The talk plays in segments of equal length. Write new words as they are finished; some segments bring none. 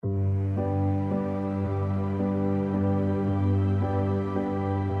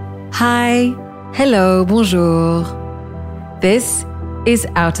Hi, hello, bonjour. This is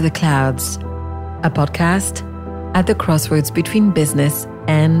Out of the Clouds, a podcast at the crossroads between business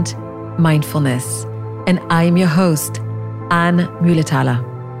and mindfulness. And I am your host, Anne Muletala.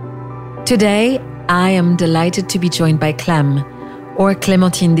 Today, I am delighted to be joined by Clem, or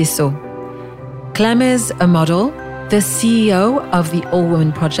Clémentine Dessau. Clem is a model, the CEO of the All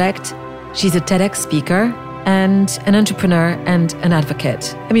Women Project. She's a TEDx speaker and an entrepreneur and an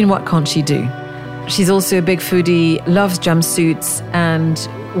advocate. I mean, what can't she do? She's also a big foodie, loves jumpsuits, and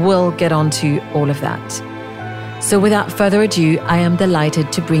we'll get on to all of that. So without further ado, I am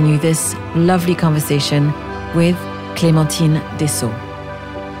delighted to bring you this lovely conversation with Clémentine Dessau.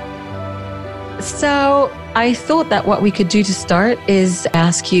 So I thought that what we could do to start is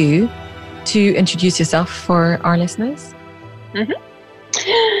ask you to introduce yourself for our listeners. Mm-hmm.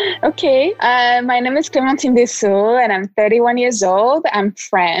 Okay, my name is Clémentine Dessau and I'm 31 years old. I'm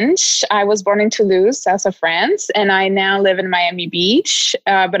French. I was born in Toulouse, south of France, and I now live in Miami Beach,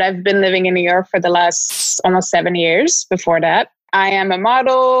 but I've been living in New York for the last almost 7 years before that. I am a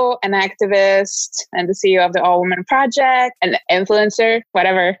model, an activist, and the CEO of the All Women Project, an influencer,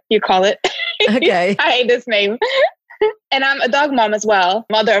 whatever you call it. Okay. I hate this name. And I'm a dog mom as well,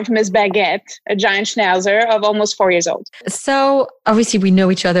 mother of Miss Baguette, a giant schnauzer of almost 4 years old. So obviously we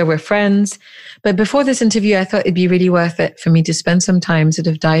know each other, we're friends. But before this interview, I thought it'd be really worth it for me to spend some time sort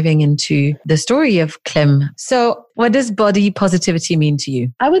of diving into the story of Clem. So what does body positivity mean to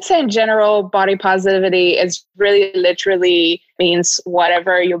you? I would say in general, body positivity is really literally means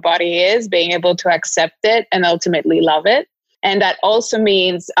whatever your body is, being able to accept it and ultimately love it. And that also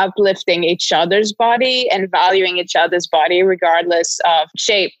means uplifting each other's body and valuing each other's body, regardless of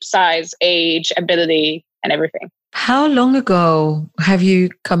shape, size, age, ability, and everything. How long ago have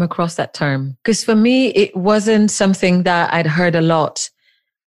you come across that term? Because for me, it wasn't something that I'd heard a lot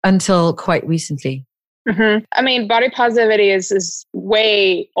until quite recently. Mm-hmm. I mean, body positivity is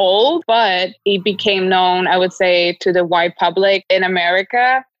way old, but it became known, I would say, to the wide public in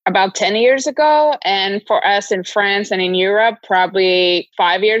America about 10 years ago. And for us in France and in Europe, probably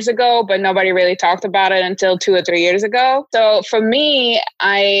 5 years ago, but nobody really talked about it until 2 or 3 years ago. So for me,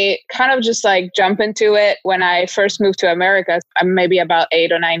 I kind of just like jump into it when I first moved to America, maybe about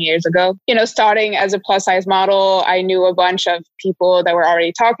 8 or 9 years ago. You know, starting as a plus size model, I knew a bunch of people that were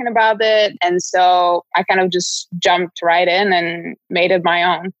already talking about it. And so I kind of just jumped right in and made it my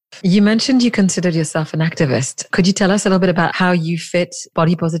own. You mentioned you considered yourself an activist. Could you tell us a little bit about how you fit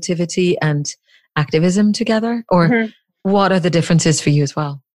body positivity and activism together? Or what are the differences for you as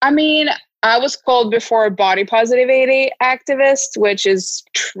well? I mean, I was called before a body positivity activist, which is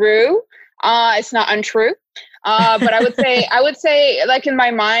true. It's not untrue. But I would say like in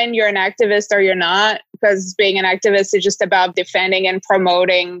my mind, you're an activist or you're not, because being an activist is just about defending and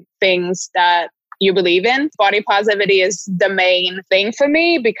promoting things that you believe in. Body positivity is the main thing for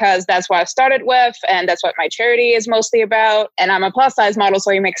me because that's what I started with and that's what my charity is mostly about. And I'm a plus size model,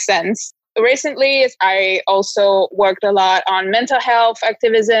 so it makes sense. Recently, I also worked a lot on mental health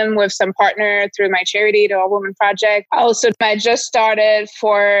activism with some partner through my charity, the All Women Project. I just started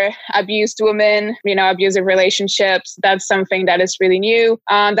for abused women, abusive relationships. That's something that is really new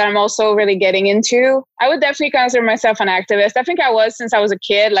that I'm also really getting into. I would definitely consider myself an activist. I think I was since I was a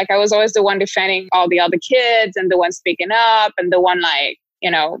kid. Like I was always the one defending all the other kids and the one speaking up and the one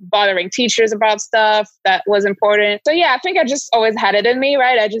bothering teachers about stuff that was important. So yeah, I think I just always had it in me,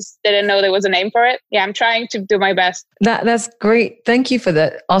 right? I just didn't know there was a name for it. Yeah, I'm trying to do my best. That's great. Thank you for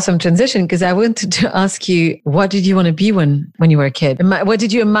that awesome transition, because I wanted to ask you, what did you want to be when you were a kid? What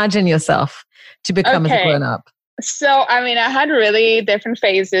did you imagine yourself to become as a grown-up? So, I mean, I had really different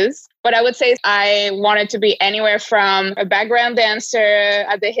phases, but I would say I wanted to be anywhere from a background dancer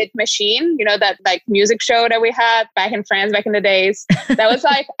at the Hit Machine, that like music show that we had back in France, back in the days. That was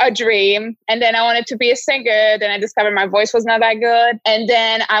like a dream. And then I wanted to be a singer. Then I discovered my voice was not that good. And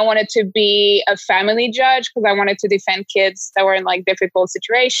then I wanted to be a family judge because I wanted to defend kids that were in like difficult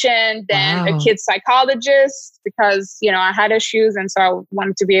situations. Then a kid psychologist because, I had issues. And so I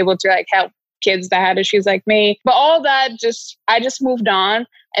wanted to be able to like help kids that had issues like me. But all that I just moved on.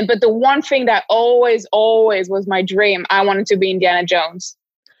 But the one thing that always was my dream, I wanted to be Indiana Jones.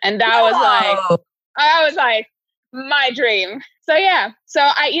 And that was like my dream. So yeah. So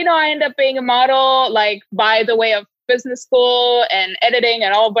I ended up being a model, like by the way of business school and editing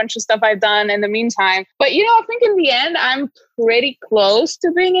and all a bunch of stuff I've done in the meantime. But I think in the end, I'm pretty close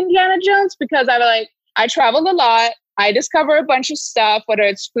to being Indiana Jones because I traveled a lot. I discover a bunch of stuff, whether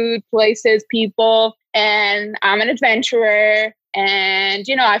it's food, places, people, and I'm an adventurer. And,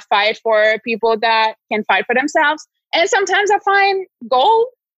 I fight for people that can fight for themselves. And sometimes I find gold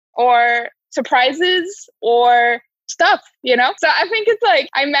or surprises or stuff, you know? So I think it's like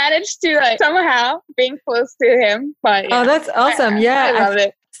I managed to like somehow being close to him. But yeah, Oh, that's awesome. I love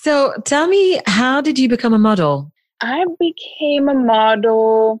it. So tell me, how did you become a model? I became a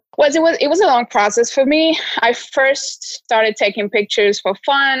model. It was a long process for me. I first started taking pictures for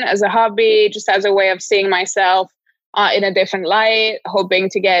fun as a hobby, just as a way of seeing myself in a different light, hoping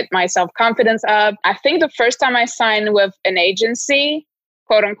to get my self-confidence up. I think the first time I signed with an agency,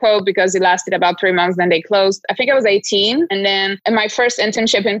 quote unquote, because it lasted about 3 months, then they closed. I think I was 18. And then in my first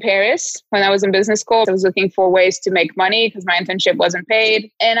internship in Paris, when I was in business school, I was looking for ways to make money because my internship wasn't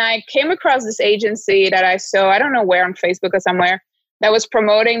paid. And I came across this agency that I saw, I don't know where, on Facebook or somewhere, that was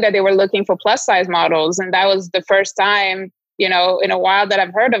promoting that they were looking for plus size models. And that was the first time, you know, in a while that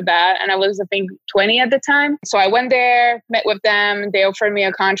I've heard of that. And I was, I think, 20 at the time. So I went there, met with them. They offered me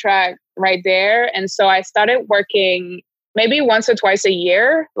a contract right there. And so I started working maybe once or twice a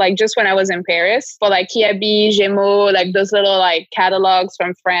year, like just when I was in Paris, for like Kiabi, Gémeaux, like those little like catalogs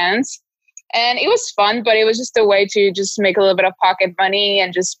from France. And it was fun, but it was just a way to just make a little bit of pocket money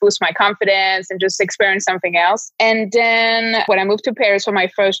and just boost my confidence and just experience something else. And then when I moved to Paris for my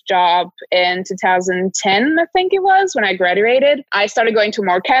first job in 2010, I think it was, when I graduated, I started going to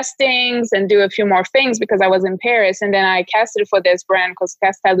more castings and do a few more things because I was in Paris. And then I casted for this brand called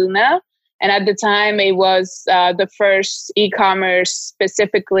Castaluna. And at the time, it was the first e-commerce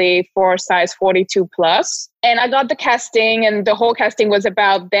specifically for size 42 plus. And I got the casting, and the whole casting was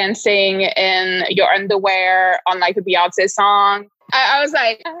about dancing in your underwear on like a Beyonce song. I was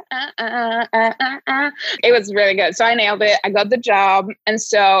like, It was really good. So I nailed it. I got the job. And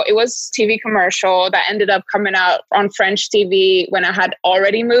so it was TV commercial that ended up coming out on French TV when I had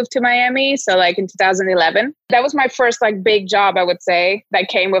already moved to Miami. So like in 2011, that was my first like big job, I would say, that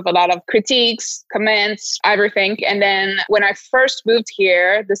came with a lot of critiques, comments, everything. And then when I first moved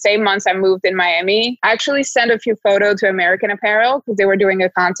here, the same months I moved in Miami, I actually sent a few photos to American Apparel because they were doing a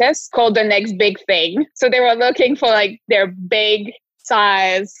contest called The Next Big Thing. So they were looking for like their big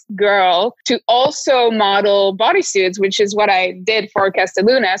size girl to also model bodysuits, which is what I did for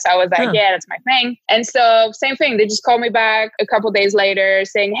Castaluna. So I was like, yeah, that's my thing. And so same thing. They just called me back a couple days later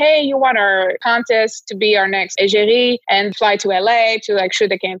saying, hey, you want our contest to be our next égérie and fly to LA to like shoot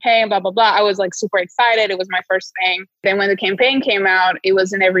the campaign, blah, blah, blah. I was like super excited. It was my first thing. Then when the campaign came out, it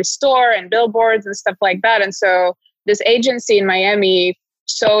was in every store and billboards and stuff like that. And so this agency in Miami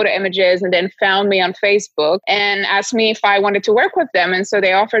saw the images and then found me on Facebook and asked me if I wanted to work with them. And so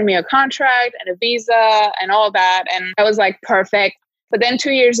they offered me a contract and a visa and all that. And I was like, perfect. But then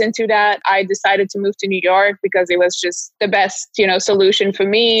 2 years into that, I decided to move to New York because it was just the best, solution for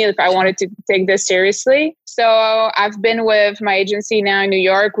me if I wanted to take this seriously. So I've been with my agency now in New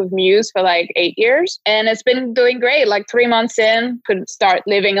York with Muse for like 8 years. And it's been doing great. Like 3 months in, could start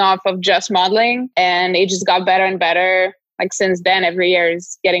living off of just modeling. And it just got better and better. Like since then, every year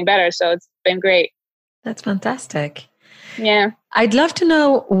is getting better. So it's been great. That's fantastic. Yeah. I'd love to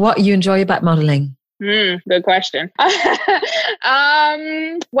know what you enjoy about modeling. Good question. What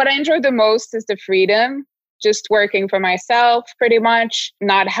I enjoy the most is the freedom, just working for myself pretty much,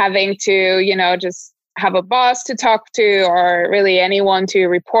 not having to, just have a boss to talk to or really anyone to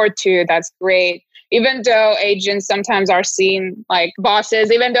report to. That's great. Even though agents sometimes are seen like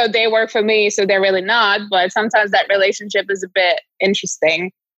bosses, even though they work for me, so they're really not. But sometimes that relationship is a bit interesting.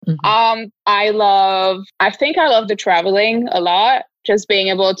 Mm-hmm. I think I love the traveling a lot. Just being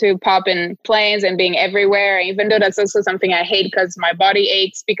able to pop in planes and being everywhere, even though that's also something I hate because my body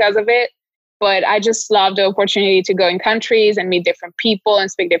aches because of it. But I just love the opportunity to go in countries and meet different people and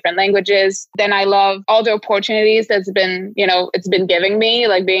speak different languages. Then I love all the opportunities that's been, it's been giving me,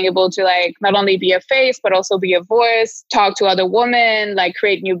 like being able to like not only be a face, but also be a voice, talk to other women, like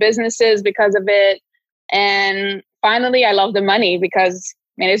create new businesses because of it. And finally, I love the money because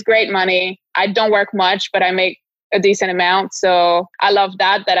it's great money. I don't work much, but I make a decent amount. So I love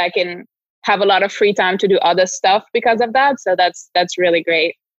that I can have a lot of free time to do other stuff because of that. So that's really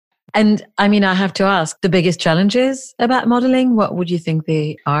great. And I have to ask, the biggest challenges about modeling, what would you think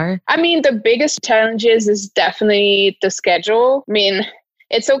they are? The biggest challenges is definitely the schedule.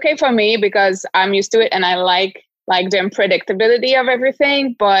 It's okay for me because I'm used to it and I like the unpredictability of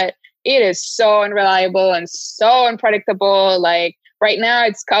everything, but it is so unreliable and so unpredictable. Like right now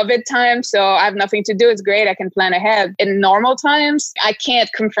it's COVID time, so I have nothing to do. It's great. I can plan ahead. In normal times, I can't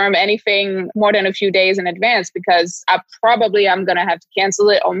confirm anything more than a few days in advance because I'm going to have to cancel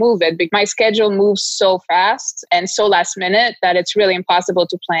it or move it. My schedule moves so fast and so last minute that it's really impossible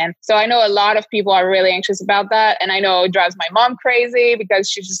to plan. So I know a lot of people are really anxious about that. And I know it drives my mom crazy because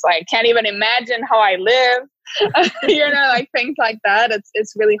she's just like, can't even imagine how I live. like things like that.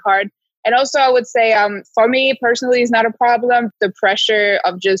 It's really hard. And also, I would say, for me personally, it's not a problem. The pressure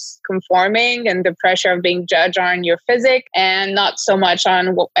of just conforming and the pressure of being judged on your physique and not so much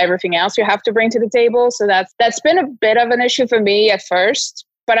on everything else you have to bring to the table. So that's been a bit of an issue for me at first.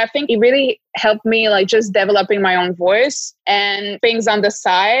 But I think it really helped me like just developing my own voice and things on the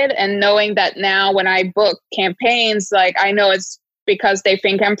side, and knowing that now when I book campaigns, like I know it's because they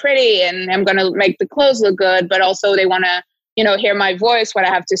think I'm pretty and I'm going to make the clothes look good, but also they want to hear my voice, what I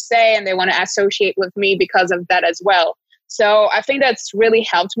have to say, and they want to associate with me because of that as well. So I think that's really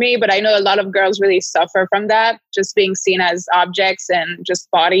helped me, but I know a lot of girls really suffer from that, just being seen as objects and just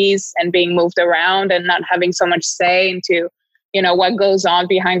bodies and being moved around and not having so much say into, what goes on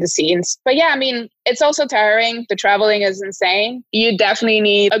behind the scenes. But yeah, I mean, it's also tiring. The traveling is insane. You definitely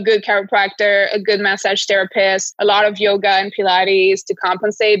need a good chiropractor, a good massage therapist, a lot of yoga and Pilates to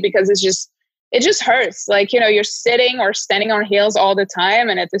compensate, because it just hurts. Like, you're sitting or standing on heels all the time,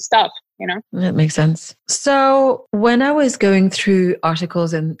 and it's tough, That makes sense. So when I was going through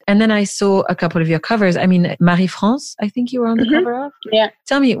articles and then I saw a couple of your covers, I mean, Marie-France, I think you were on the cover of. Yeah.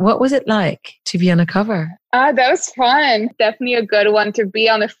 Tell me, what was it like to be on a cover? That was fun. Definitely a good one to be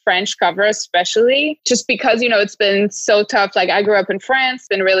on the French cover, especially just because, it's been so tough. Like I grew up in France,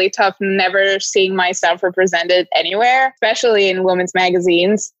 been really tough, never seeing myself represented anywhere, especially in women's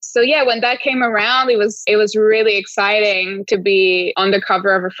magazines. So yeah, when that came around, it was really exciting to be on the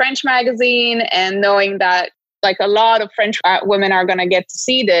cover of a French magazine, and knowing that like a lot of French women are going to get to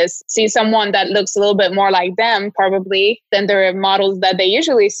see someone that looks a little bit more like them probably than the models that they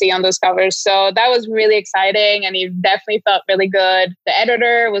usually see on those covers. So that was really exciting, and it definitely felt really good. The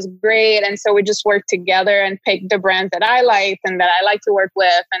editor was great. And so we just worked together and picked the brands that I liked and that I like to work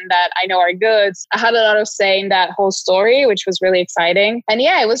with and that I know are good. I had a lot of say in that whole story, which was really exciting. And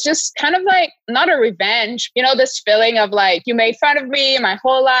yeah, it was just kind of like not a revenge, this feeling of like, you made fun of me my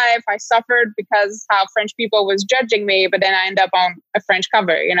whole life. I suffered because how French people was judging me, but then I end up on a French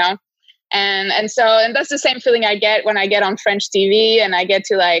cover, and that's the same feeling I get when I get on French TV and I get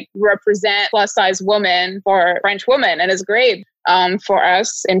to like represent plus size women for French women, and it's great for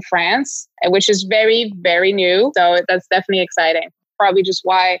us in France, which is very, very new. So that's definitely exciting. Probably just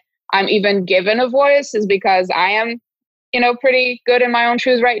why I'm even given a voice is because I am, pretty good in my own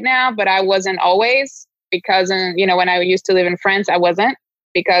shoes right now, but I wasn't always, because when I used to live in France, I wasn't,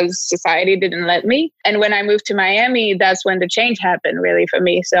 because society didn't let me. And when I moved to Miami, that's when the change happened really for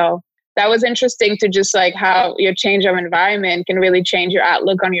me. So that was interesting to just like how your change of environment can really change your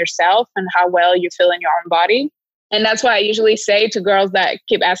outlook on yourself and how well you feel in your own body. And that's why I usually say to girls that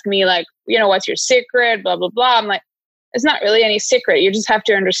keep asking me like, what's your secret, blah, blah, blah. I'm like, it's not really any secret. You just have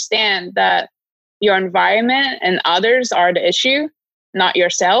to understand that your environment and others are the issue, not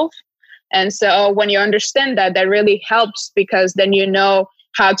yourself. And so when you understand that, that really helps, because then you know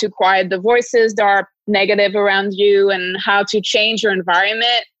how to quiet the voices that are negative around you and how to change your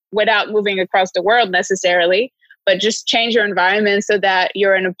environment without moving across the world necessarily, but just change your environment so that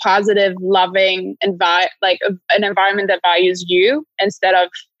you're in a positive, loving an environment that values you instead of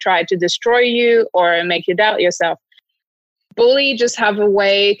try to destroy you or make you doubt yourself. Bully just have a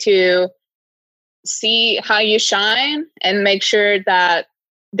way to see how you shine and make sure that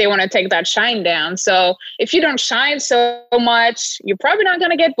they want to take that shine down. So if you don't shine so much, you're probably not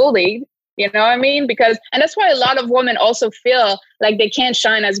going to get bullied. You know what I mean? And that's why a lot of women also feel like they can't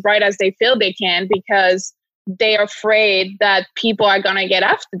shine as bright as they feel they can, because they're afraid that people are going to get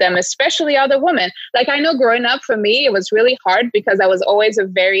after them, especially other women. Like I know growing up for me, it was really hard because I was always a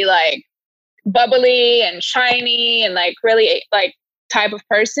very like bubbly and shiny and like really like type of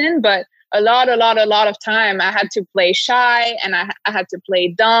person. But a lot of time I had to play shy, and I had to play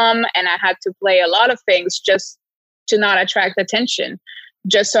dumb, and I had to play a lot of things just to not attract attention,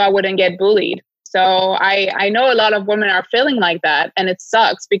 just so I wouldn't get bullied. So I know a lot of women are feeling like that, and it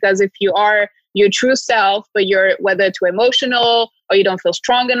sucks, because if you are your true self, but you're whether too emotional or you don't feel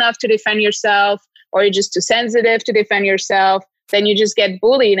strong enough to defend yourself, or you're just too sensitive to defend yourself, then you just get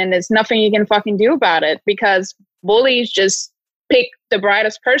bullied, and there's nothing you can fucking do about it, because bullies just pick the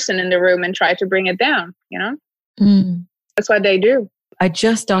brightest person in the room and try to bring it down, That's what they do. I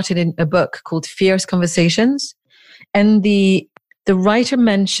just started in a book called Fierce Conversations, and the writer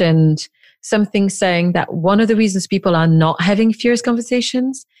mentioned something saying that one of the reasons people are not having fierce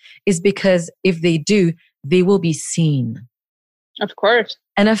conversations is because if they do, they will be seen. Of course.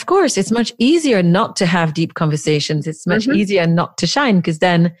 And of course, it's much easier not to have deep conversations. It's much easier not to shine, because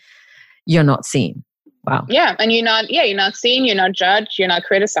then you're not seen. Wow. Yeah. And you're not seen, you're not judged, you're not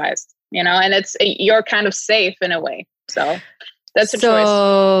criticized, and you're kind of safe in a way. So That's a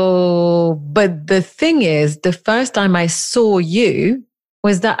choice. But the thing is, the first time I saw you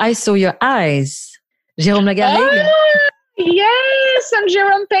was that I saw your eyes. Jérôme Lagarrigue. Oh, yes, on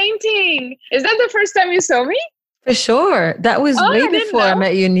Jérôme painting. Is that the first time you saw me? For sure. That was way before I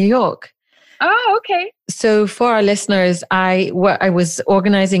met you in New York. Oh, okay. So for our listeners, I was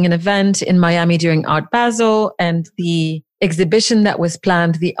organizing an event in Miami during Art Basel, and the exhibition that was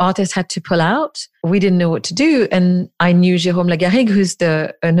planned, the artist had to pull out. We didn't know what to do. And I knew Jérôme Lagarrigue, who's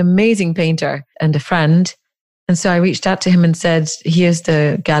an amazing painter and a friend. And so I reached out to him and said, here's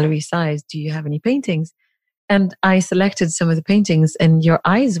the gallery size. Do you have any paintings? And I selected some of the paintings, and your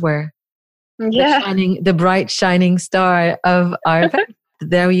eyes were the bright shining star of our event.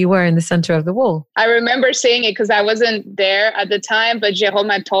 There you were in the center of the wall. I remember seeing it because I wasn't there at the time, but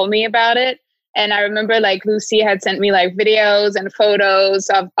Jérôme had told me about it. And I remember like Lucy had sent me like videos and photos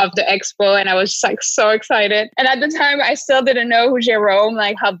of the expo, and I was just like so excited. And at the time I still didn't know who Jérôme,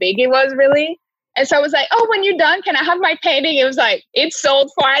 like how big he was really. And so I was like, oh, when you're done, can I have my painting? It was like, it's sold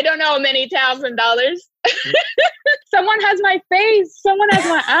for I don't know many $1,000. Someone has my face. Someone has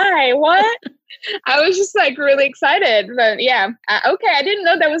my eye. What? I was just like really excited. But yeah, okay. I didn't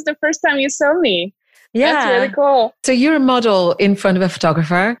know that was the first time you saw me. Yeah. That's really cool. So you're a model in front of a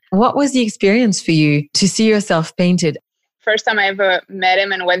photographer. What was the experience for you to see yourself painted? First time I ever met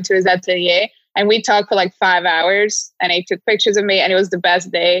him and went to his atelier. And we talked for like 5 hours, and he took pictures of me, and it was the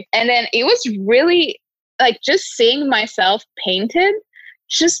best day. And then it was really like just seeing myself painted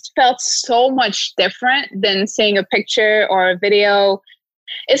just felt so much different than seeing a picture or a video.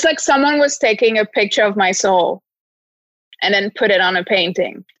 It's like someone was taking a picture of my soul and then put it on a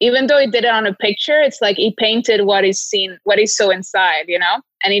painting. Even though he did it on a picture, it's like he painted what he's seen, what he saw inside, you know?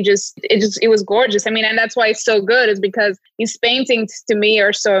 And it was gorgeous. I mean, and that's why it's so good, is because his paintings to me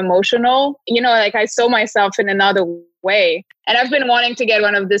are so emotional. You know, like I saw myself in another way. And I've been wanting to get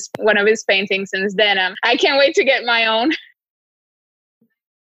one of his paintings since then. I can't wait to get my own.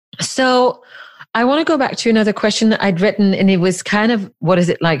 So I want to go back to another question that I'd written, and it was kind of, what is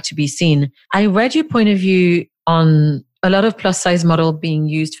it like to be seen? I read your point of view on a lot of plus size model being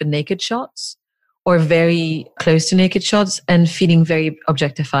used for naked shots or very close to naked shots and feeling very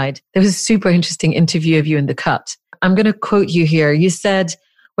objectified. There was a super interesting interview of you in The Cut. I'm going to quote you here. You said,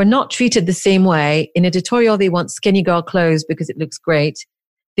 we're not treated the same way. In editorial, they want skinny girl clothes because it looks great.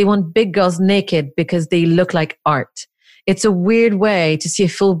 They want big girls naked because they look like art. It's a weird way to see a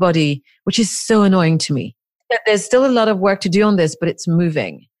full body, which is so annoying to me. There's still a lot of work to do on this, but it's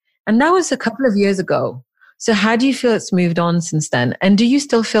moving. And that was a couple of years ago. So how do you feel it's moved on since then? And do you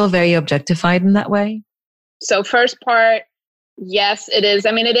still feel very objectified in that way? So first part, yes, it is.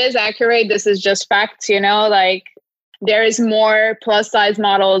 I mean, it is accurate. This is just facts, you know, like there is more plus size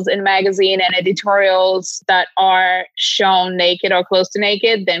models in magazine and editorials that are shown naked or close to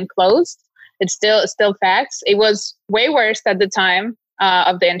naked than clothed. It's still facts. It was way worse at the time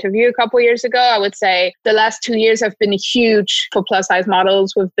of the interview a couple years ago. I would say the last 2 years have been huge for plus size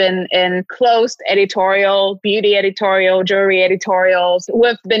models. We've been in closed editorial, beauty editorial, jewelry editorials.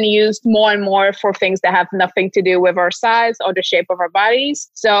 We've been used more and more for things that have nothing to do with our size or the shape of our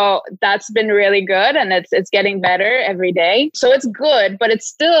bodies. So that's been really good, and it's getting better every day. So it's good, but it's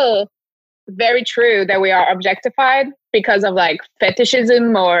still very true that we are objectified because of like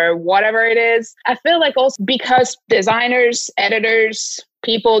fetishism or whatever it is. I feel like also because designers, editors,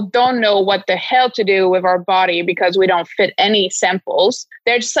 people don't know what the hell to do with our body because we don't fit any samples.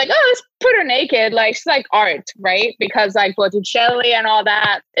 They're just like, oh, let's put her naked. Like, she's like art, right? Because like Botticelli and all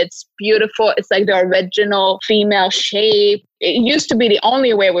that, it's beautiful. It's like the original female shape. It used to be the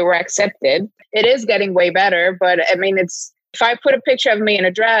only way we were accepted. It is getting way better, but I mean, if I put a picture of me in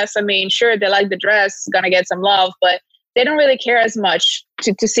a dress, I mean, sure, they like the dress, gonna get some love, but they don't really care as much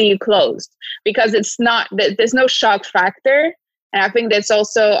to see you closed because there's no shock factor. And I think that's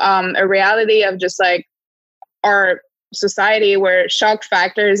also a reality of just like our society where shock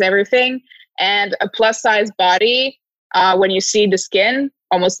factor is everything. And a plus size body, when you see the skin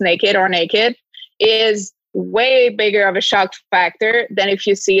almost naked or naked, is way bigger of a shock factor than if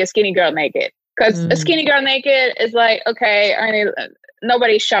you see a skinny girl naked. Because a skinny girl naked is like, okay, I mean,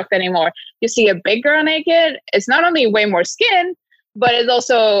 nobody's shocked anymore. You see a big girl naked, it's not only way more skin, but it's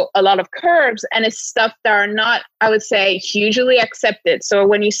also a lot of curves, and it's stuff that are not, I would say, hugely accepted. So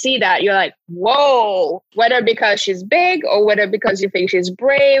when you see that, you're like, whoa, whether because she's big or whether because you think she's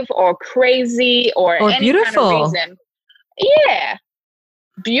brave or crazy or any beautiful kind of reason. Yeah.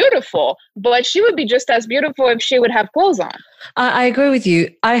 Beautiful, but she would be just as beautiful if she would have clothes on. I agree with you.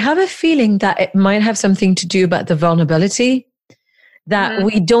 I have a feeling that it might have something to do about the vulnerability that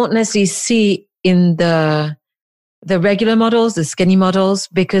we don't necessarily see in the the regular models, the skinny models,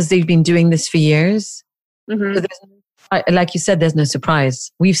 because they've been doing this for years. Mm-hmm. So like you said, there's no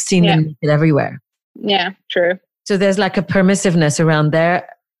surprise. We've seen them everywhere. Yeah, true. So there's like a permissiveness around their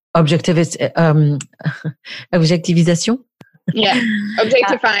objectivization. Yeah,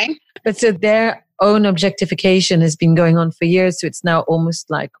 objectifying. But so their own objectification has been going on for years. So it's now almost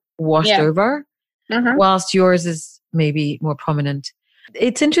like washed over, whilst yours is maybe more prominent.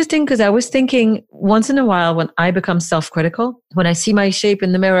 It's interesting because I was thinking once in a while when I become self-critical, when I see my shape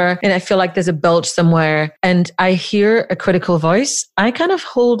in the mirror and I feel like there's a bulge somewhere and I hear a critical voice, I kind of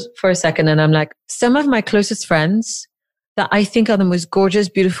hold for a second and I'm like, some of my closest friends that I think are the most gorgeous,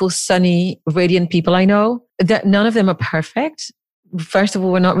 beautiful, sunny, radiant people I know, that none of them are perfect. First of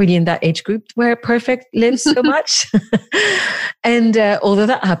all, we're not really in that age group where perfect lives so much. And although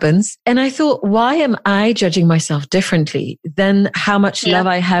that happens, and I thought, why am I judging myself differently than how much love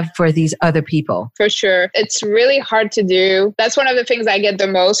I have for these other people? For sure. It's really hard to do. That's one of the things I get the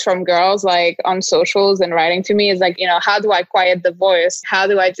most from girls, like on socials and writing to me is like, how do I quiet the voice? How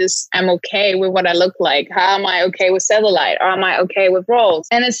do I am okay with what I look like? How am I okay with cellulite? Or am I okay with rolls?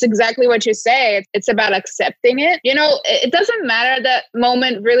 And it's exactly what you say. It's about accepting it. It doesn't matter that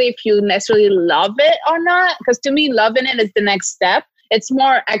moment really if you necessarily love it or not, because to me loving it is the next step. It's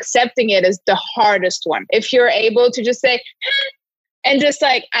more accepting it is the hardest one. If you're able to just say and just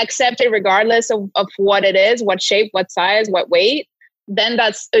like accept it regardless of what it is, what shape, what size, what weight, then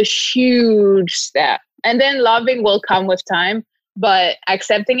that's a huge step. And then loving will come with time, but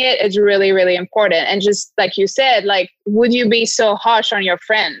accepting it is really, really important. And just like you said, like, would you be so harsh on your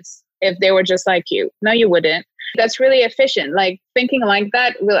friends if they were just like you? No, you wouldn't. That's really efficient. Like thinking like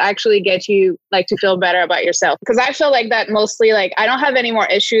that will actually get you like to feel better about yourself. Because I feel like that mostly like I don't have any more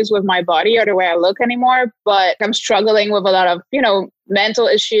issues with my body or the way I look anymore, but I'm struggling with a lot of, mental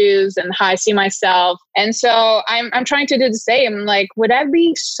issues and how I see myself. And so I'm trying to do the same. Like, would I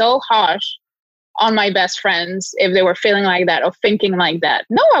be so harsh on my best friends if they were feeling like that or thinking like that?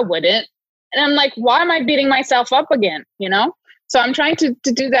 No, I wouldn't. And I'm like, why am I beating myself up again? So I'm trying to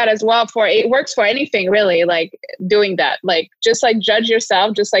do that as well it works for anything really, like doing that, like just like judge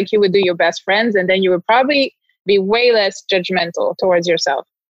yourself, just like you would do your best friends. And then you would probably be way less judgmental towards yourself.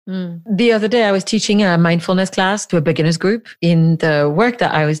 The other day I was teaching a mindfulness class to a beginners group. In the work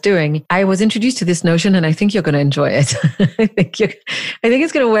that I was doing, I was introduced to this notion and I think you're going to enjoy it. I think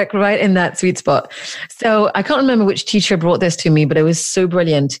it's going to work right in that sweet spot. So I can't remember which teacher brought this to me, but it was so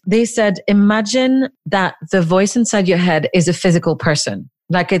brilliant. They said, imagine that the voice inside your head is a physical person.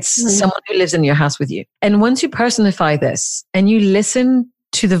 Like it's someone who lives in your house with you. And once you personify this and you listen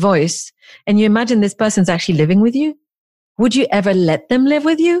to the voice and you imagine this person's actually living with you, would you ever let them live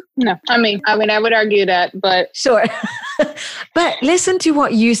with you? No. I mean, I would argue that, but... Sure. But listen to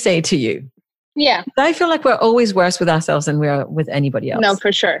what you say to you. Yeah. I feel like we're always worse with ourselves than we are with anybody else. No,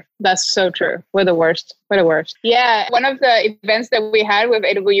 for sure. That's so true. We're the worst. Yeah. One of the events that we had with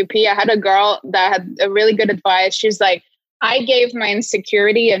AWP, I had a girl that had a really good advice. She's like, I gave my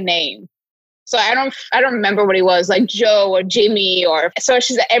insecurity a name. So I don't remember what he was, like Joe or Jimmy so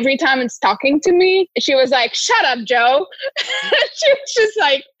she's like, every time it's talking to me, she was like, shut up, Joe. She was just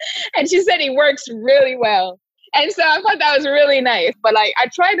like, and she said he works really well. And so I thought that was really nice. But like, I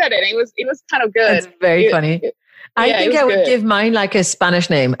tried that and it was kind of good. It's very funny. I think I would give mine like a Spanish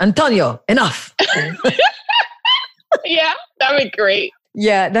name. Antonio, enough. Yeah, that'd be great.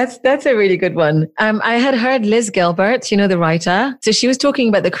 Yeah, that's a really good one. I had heard Liz Gilbert, the writer. So she was talking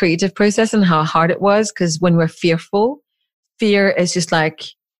about the creative process and how hard it was because when we're fearful, fear is just like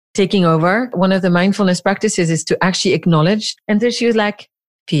taking over. One of the mindfulness practices is to actually acknowledge. And so she was like,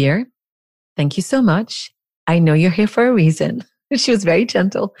 fear, thank you so much. I know you're here for a reason. She was very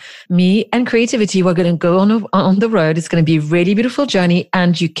gentle. Me and creativity, we're going to go on the road. It's going to be a really beautiful journey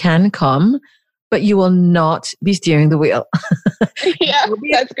and you can come, but you will not be steering the wheel. Yeah,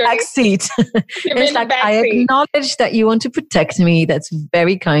 that's great. Back seat. It's like, I acknowledge that you want to protect me. That's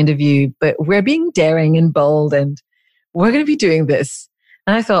very kind of you, but we're being daring and bold and we're going to be doing this.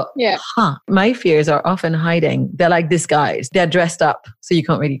 And I thought, my fears are often hiding. They're like disguised. They're dressed up. So you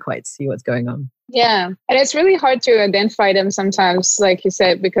can't really quite see what's going on. Yeah. And it's really hard to identify them sometimes, like you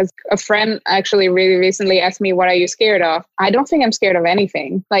said, because a friend actually really recently asked me, what are you scared of? I don't think I'm scared of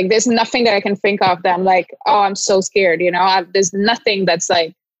anything. Like there's nothing that I can think of that I'm like, oh, I'm so scared. There's nothing that's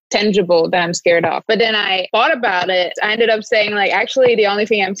like tangible that I'm scared of. But then I thought about it. I ended up saying like, actually, the only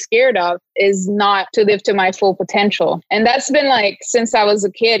thing I'm scared of is not to live to my full potential. And that's been like, since I was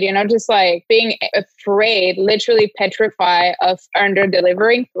a kid, just like being afraid, literally petrified of under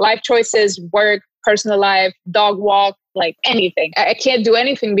delivering life choices, work, personal life, dog walk, like anything. I can't do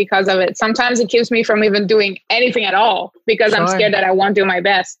anything because of it. Sometimes it keeps me from even doing anything at all because I'm scared that I won't do my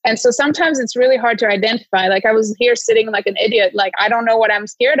best. And so sometimes it's really hard to identify. Like I was here sitting like an idiot, like I don't know what I'm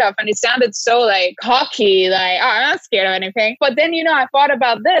scared of. And it sounded so like cocky, like, oh, I'm not scared of anything. But then, I thought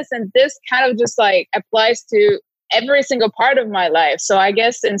about this, and this kind of just like applies to every single part of my life. So I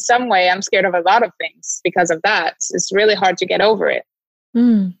guess in some way I'm scared of a lot of things because of that. It's really hard to get over it.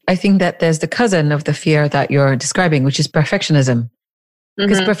 I think that there's the cousin of the fear that you're describing, which is perfectionism.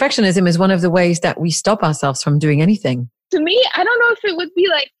 Because perfectionism is one of the ways that we stop ourselves from doing anything. To me, I don't know if it would be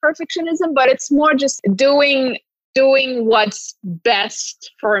like perfectionism, but it's more just doing what's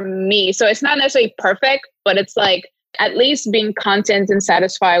best for me. So it's not necessarily perfect, but it's like at least being content and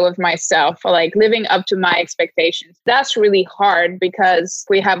satisfied with myself, or like living up to my expectations. That's really hard because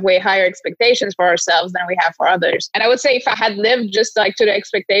we have way higher expectations for ourselves than we have for others. And I would say if I had lived just like to the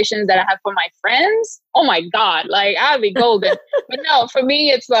expectations that I have for my friends, oh my God, like I'd be golden. But no, for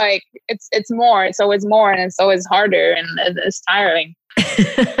me, it's like, it's more, it's always more, and it's always harder, and it's tiring.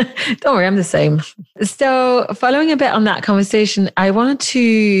 Don't worry, I'm the same. So following a bit on that conversation, I wanted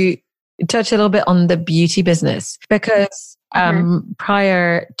to touch a little bit on the beauty business because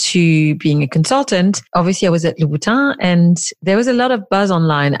prior to being a consultant, obviously I was at Louboutin, and there was a lot of buzz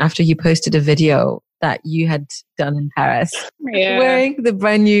online after you posted a video that you had done in Paris wearing the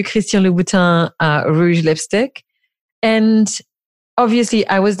brand new Christian Louboutin Rouge lipstick. And obviously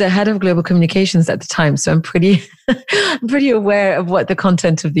I was the head of global communications at the time, so I'm pretty aware of what the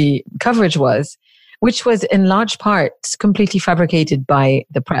content of the coverage was, which was in large part completely fabricated by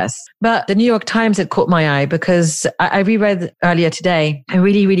the press. But the New York Times had caught my eye because I reread earlier today a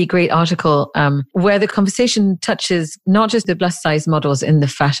really, really great article where the conversation touches not just the plus size models in the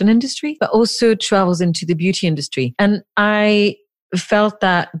fashion industry, but also travels into the beauty industry. And I felt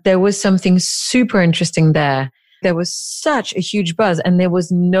that there was something super interesting there. There was such a huge buzz, and there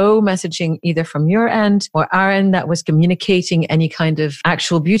was no messaging either from your end or our end that was communicating any kind of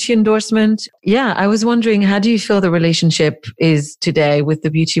actual beauty endorsement. Yeah, I was wondering, how do you feel the relationship is today with the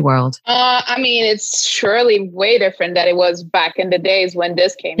beauty world? I mean, it's surely way different than it was back in the days when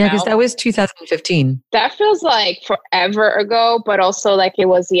this came out. Yeah, because that was 2015. That feels like forever ago, but also like it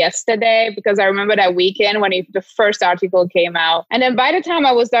was yesterday, because I remember that weekend when the first article came out. And then by the time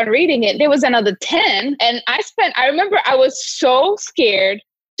I was done reading it, there was another 10. And I remember I was so scared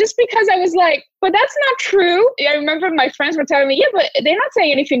just because I was like, but that's not true. I remember my friends were telling me, yeah, but they're not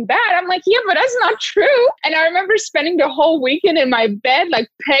saying anything bad. I'm like, yeah, but that's not true. And I remember spending the whole weekend in my bed, like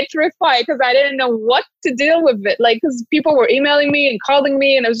petrified, because I didn't know what to deal with it. Like, because people were emailing me and calling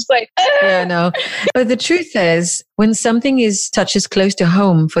me, and I was just like, yeah, no. But the truth is, when something touches close to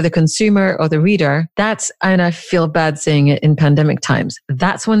home for the consumer or the reader, and I feel bad saying it in pandemic times,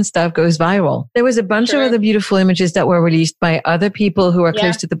 that's when stuff goes viral. There was a bunch of other beautiful images that were released by other people who are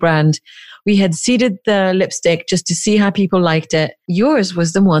close to the brand. We had seeded the lipstick just to see how people liked it. Yours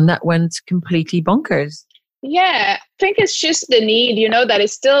was the one that went completely bonkers. Yeah, I think it's just the need, that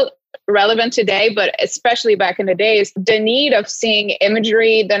is still relevant today, but especially back in the days, the need of seeing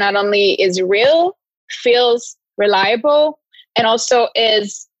imagery that not only is real, feels reliable, and also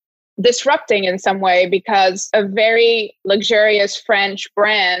is disrupting in some way, because a very luxurious French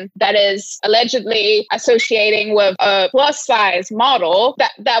brand that is allegedly associating with a plus size model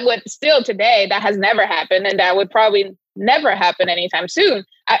that would still today, that has never happened, and that would probably never happen anytime soon.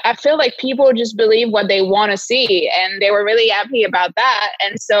 I feel like people just believe what they want to see, and they were really happy about that.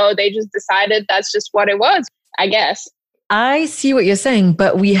 And so they just decided that's just what it was, I guess. I see what you're saying,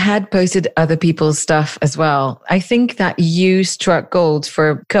 but we had posted other people's stuff as well. I think that you struck gold for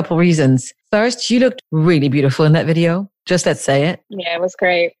a couple reasons. First, you looked really beautiful in that video. Just let's say it. Yeah, it was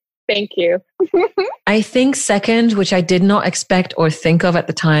great. Thank you. I think second, which I did not expect or think of at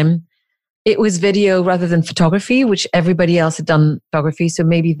the time, it was video rather than photography, which everybody else had done photography. So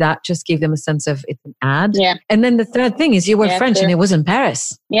maybe that just gave them a sense of it's an ad. Yeah. And then the third thing is you were French and it was in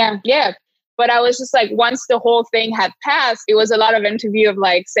Paris. Yeah. But I was just like, once the whole thing had passed, it was a lot of interview of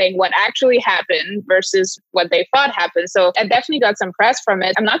like saying what actually happened versus what they thought happened. So I definitely got some press from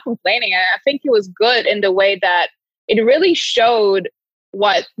it. I'm not complaining. I think it was good in the way that it really showed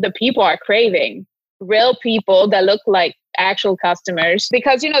what the people are craving. Real people that look like actual customers.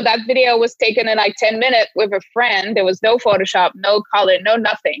 Because, that video was taken in like 10 minutes with a friend. There was no Photoshop, no color, no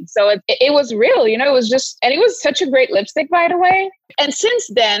nothing. So it was real, it was just, and it was such a great lipstick, by the way. And since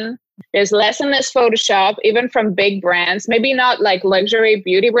then, there's less and less Photoshop, even from big brands, maybe not like luxury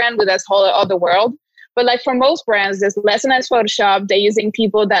beauty brand with this whole other world, but like for most brands, there's less and less Photoshop. They're using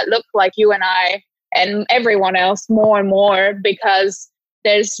people that look like you and I and everyone else more and more, because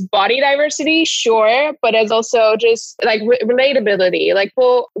there's body diversity, sure, but there's also just like relatability. Like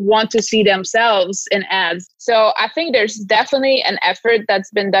people want to see themselves in ads. So I think there's definitely an effort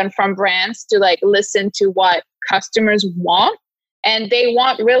that's been done from brands to like listen to what customers want. And they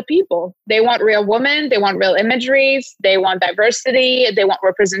want real people. They want real women. They want real imageries. They want diversity. They want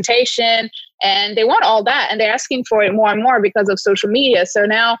representation. And they want all that. And they're asking for it more and more because of social media. So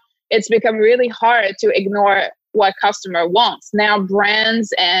now it's become really hard to ignore what customer wants. Now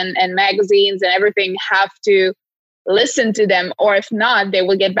brands and magazines and everything have to listen to them, or if not, they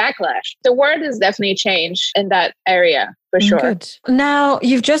will get backlash. The world has definitely changed in that area for sure. Good. Now,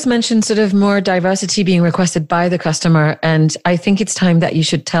 you've just mentioned sort of more diversity being requested by the customer, and I think it's time that you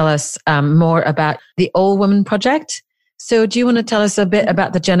should tell us more about the All Women Project. So do you want to tell us a bit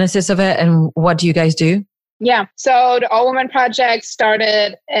about the genesis of it and what do you guys do? Yeah. So the All Women Project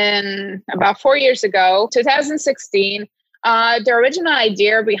started in about 4 years ago, 2016. The original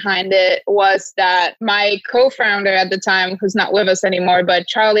idea behind it was that my co-founder at the time, who's not with us anymore, but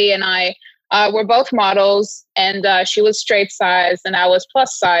Charlie and I were both models, and she was straight size and I was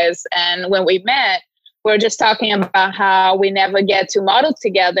plus size. And when we met, we were just talking about how we never get to model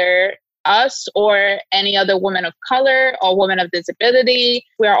together, us or any other woman of color or woman of disability.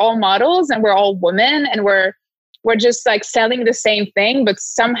 We're all models and we're all women, and we're just like selling the same thing, but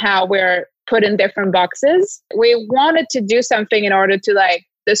somehow we're put in different boxes. We wanted to do something in order to like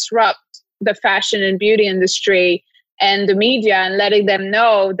disrupt the fashion and beauty industry and the media, and letting them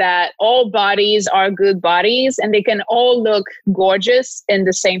know that all bodies are good bodies and they can all look gorgeous in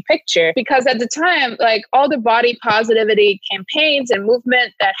the same picture. Because at the time, like all the body positivity campaigns and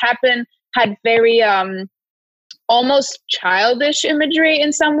movement that happened had very almost childish imagery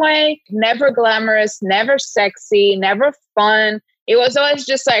in some way. Never glamorous, never sexy, never fun. It was always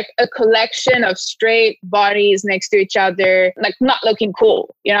just like a collection of straight bodies next to each other, like not looking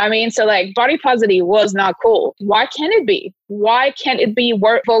cool. You know what I mean? So like body positivity was not cool. Why can't it be? Why can't it be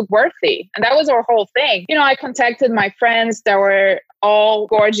Vogue worthy? And that was our whole thing. You know, I contacted my friends that were all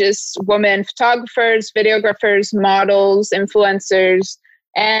gorgeous women, photographers, videographers, models, influencers.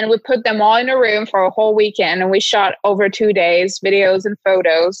 And we put them all in a room for a whole weekend, and we shot over 2 days, videos and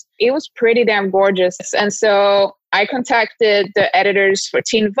photos. It was pretty damn gorgeous. And so I contacted the editors for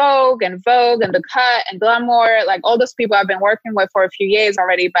Teen Vogue and The Cut and Glamour, like all those people I've been working with for a few years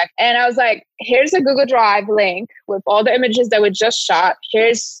already back. And I was like, here's a Google Drive link with all the images that we just shot.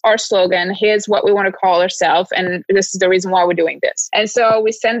 Here's our slogan. Here's what we want to call ourselves. And this is the reason why we're doing this. And so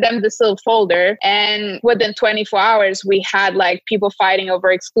we sent them this little folder, and within 24 hours, we had like people fighting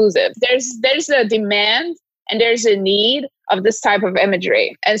over exclusives. There's a demand and there's a need of this type of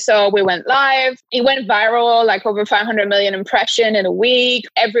imagery. And so we went live. It went viral, like over 500 million impressions in a week.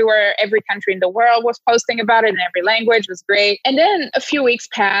 Everywhere, every country in the world was posting about it in every language. It was great. And then a few weeks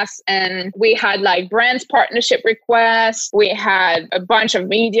passed and we had like brands partnership requests. We had a bunch of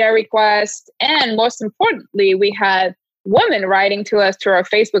media requests. And most importantly, we had women writing to us through our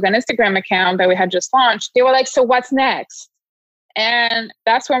Facebook and Instagram account that we had just launched. They were like, so what's next? And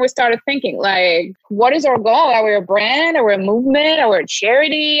that's when we started thinking, like, what is our goal? Are we a brand? Are we a movement? Are we a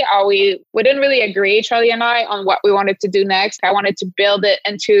charity? We didn't really agree, Charlie and I, on what we wanted to do next. I wanted to build it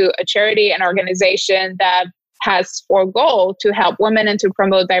into a charity and organization that has for goal to help women and to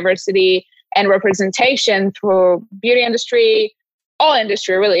promote diversity and representation through beauty industry, all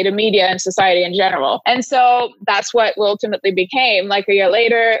industry, really, the media and society in general. And so that's what we ultimately became. Like a year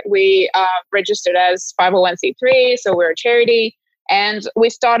later, we registered as 501c3, so we're a charity. And we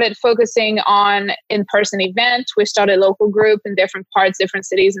started focusing on in-person events. We started a local group in different parts, different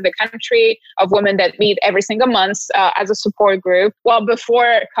cities in the country of women that meet every single month as a support group. Well,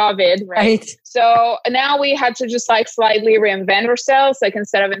 before COVID, right? So now we had to just like slightly reinvent ourselves. Like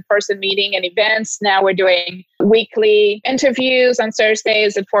instead of in-person meeting and events, now we're doing weekly interviews on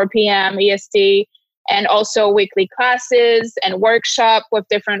Thursdays at 4 p.m. EST. And also weekly classes and workshop with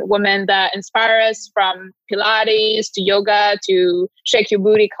different women that inspire us, from Pilates to yoga to Shake Your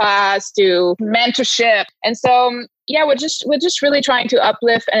Booty class to mentorship. And so, yeah, we're just really trying to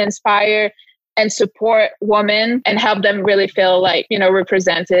uplift and inspire and support women and help them really feel like,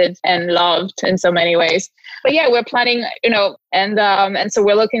 represented and loved in so many ways. But yeah, we're planning, and so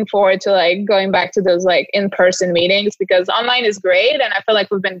we're looking forward to like going back to those like in-person meetings, because online is great. And I feel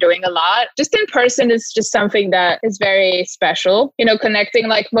like we've been doing a lot. Just in person is just something that is very special. Connecting,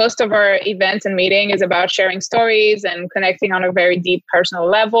 like most of our events and meeting is about sharing stories and connecting on a very deep personal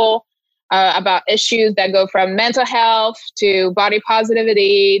level about issues that go from mental health to body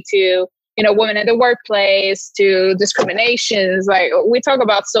positivity to women in the workplace to discriminations. Like we talk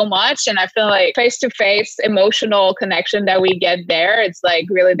about so much, and I feel like face-to-face emotional connection that we get there, it's like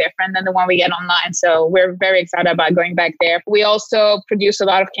really different than the one we get online. So we're very excited about going back there. We also produce a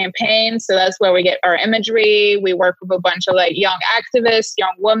lot of campaigns. So that's where we get our imagery. We work with a bunch of like young activists,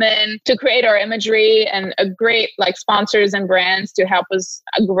 young women to create our imagery, and a great like sponsors and brands to help us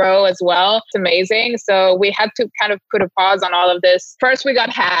grow as well. It's amazing. So we had to kind of put a pause on all of this. First, we got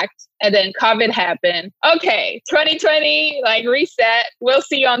hacked. And then COVID happened. Okay, 2020, like reset. We'll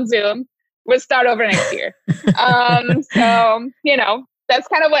see you on Zoom. We'll start over next year. So, that's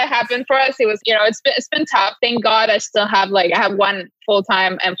kind of what happened for us. It was, it's been tough. Thank God I have one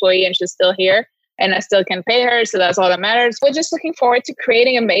full-time employee and she's still here and I still can pay her. So that's all that matters. We're just looking forward to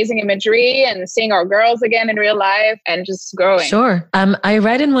creating amazing imagery and seeing our girls again in real life and just growing. Sure. I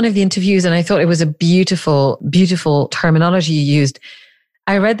read in one of the interviews and I thought it was a beautiful, beautiful terminology you used.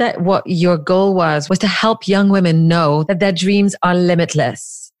 I read that what your goal was to help young women know that their dreams are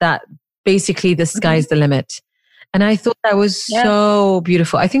limitless, that basically the sky's the limit. And I thought that was so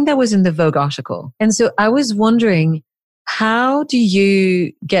beautiful. I think that was in the Vogue article. And so I was wondering, how do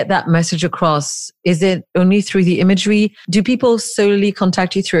you get that message across? Is it only through the imagery? Do people solely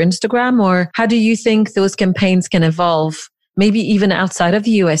contact you through Instagram? Or how do you think those campaigns can evolve, maybe even outside of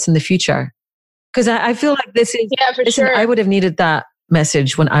the US in the future? Because I feel like this is, sure. I would have needed that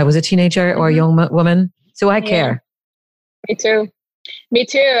message when I was a teenager or a young woman. So I care. Me too.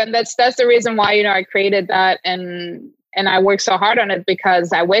 And that's the reason why, I created that. And I worked so hard on it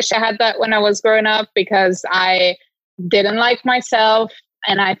because I wish I had that when I was growing up, because I didn't like myself.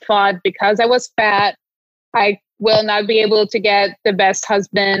 And I thought because I was fat, I will not be able to get the best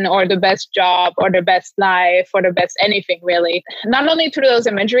husband or the best job or the best life or the best anything really. Not only through those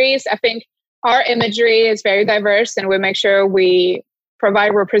imageries, I think our imagery is very diverse and we make sure we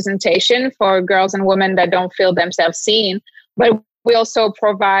provide representation for girls and women that don't feel themselves seen. But we also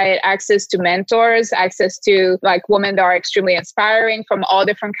provide access to mentors, access to like women that are extremely inspiring from all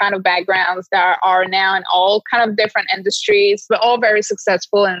different kind of backgrounds that are now in all kind of different industries, but all very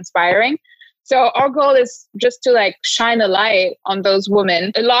successful and inspiring. So our goal is just to like shine a light on those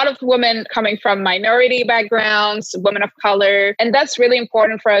women. A lot of women coming from minority backgrounds, women of color. And that's really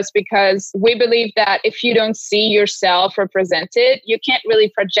important for us because we believe that if you don't see yourself represented, you can't really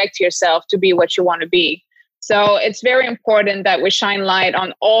project yourself to be what you want to be. So it's very important that we shine light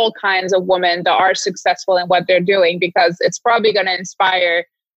on all kinds of women that are successful in what they're doing, because it's probably going to inspire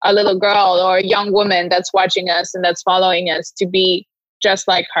a little girl or a young woman that's watching us and that's following us to be just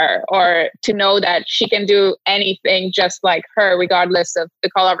like her, or to know that she can do anything just like her, regardless of the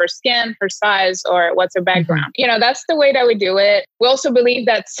color of her skin, her size, or what's her background. That's the way that we do it. We also believe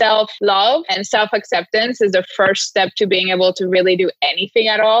that self-love and self-acceptance is the first step to being able to really do anything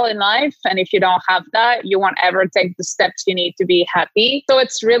at all in life. And if you don't have that, you won't ever take the steps you need to be happy. So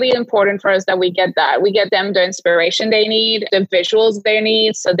it's really important for us that we get that. We get them the inspiration they need, the visuals they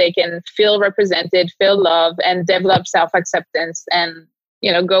need, so they can feel represented, feel love, and develop self-acceptance and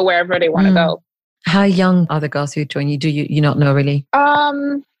go wherever they want to go. How young are the girls who join you? Do you not know really?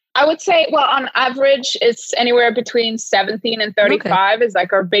 I would say, well, on average, it's anywhere between 17 and 35 is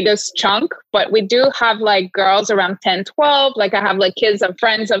like our biggest chunk. But we do have like girls around 10, 12. Like I have like kids and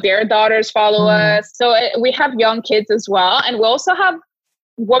friends of their daughters follow us. So we have young kids as well. And we also have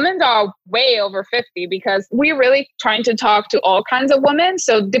women that are way over 50, because we're really trying to talk to all kinds of women.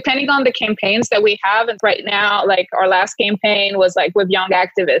 So depending on the campaigns that we have, and right now, like our last campaign was like with young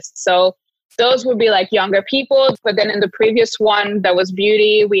activists. So those would be like younger people. But then in the previous one that was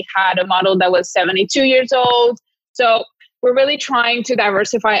beauty, we had a model that was 72 years old. So we're really trying to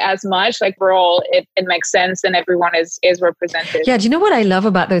diversify as much, like we're all, it makes sense and everyone is represented. Yeah. Do you know what I love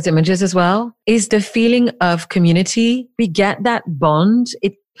about those images as well? Is the feeling of community. We get that bond.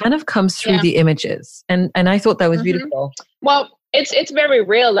 It kind of comes through the images. And I thought that was beautiful. Well, it's very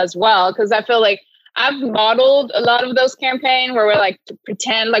real as well, because I feel like I've modeled a lot of those campaigns where we're like to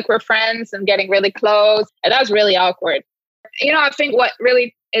pretend like we're friends and getting really close. And that's really awkward. I think what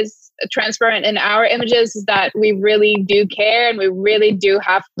really is transparent in our images is that we really do care and we really do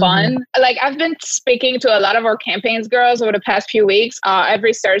have fun. Like I've been speaking to a lot of our campaigns girls over the past few weeks.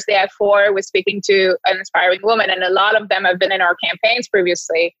 Every Thursday at 4, we're speaking to an inspiring woman, and a lot of them have been in our campaigns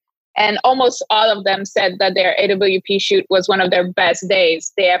previously. And almost all of them said that their AWP shoot was one of their best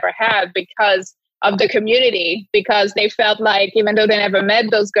days they ever had because of the community, because they felt like even though they never met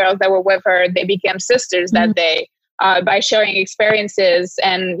those girls that were with her, they became sisters that day. by sharing experiences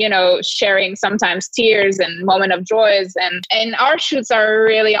and, you know, sharing sometimes tears and moment of joys. And our shoots are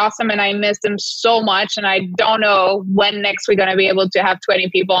really awesome and I miss them so much. And I don't know when next we're going to be able to have 20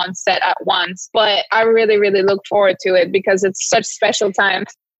 people on set at once. But I really, really look forward to it because it's such special times.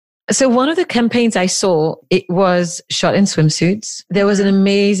 So one of the campaigns I saw, it was shot in swimsuits. There was an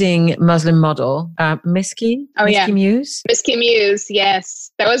amazing Muslim model, Miski. Miski Muse. Miski Muse,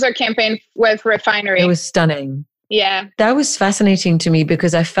 yes. That was our campaign with Refinery. It was stunning. Yeah. That was fascinating to me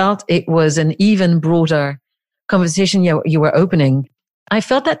because I felt it was an even broader conversation you were opening. I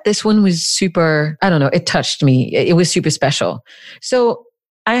felt that this one was super, I don't know, it touched me. It was super special. So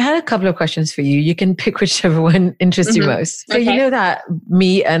I had a couple of questions for you. You can pick whichever one interests you most. So you know that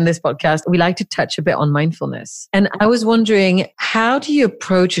me and this podcast, we like to touch a bit on mindfulness. And I was wondering, how do you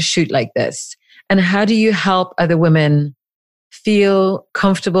approach a shoot like this? And how do you help other women feel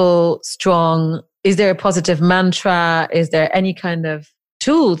comfortable, strong? Is there a positive mantra? Is there any kind of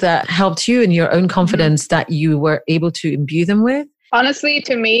tool that helped you in your own confidence that you were able to imbue them with? Honestly,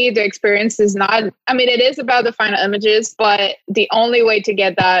 to me, the experience is not, I mean, it is about the final images, but the only way to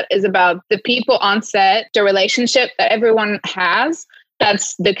get that is about the people on set, the relationship that everyone has.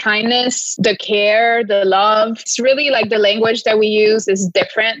 That's the kindness, the care, the love. It's really like the language that we use is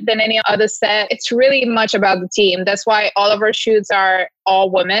different than any other set. It's really much about the team. That's why all of our shoots are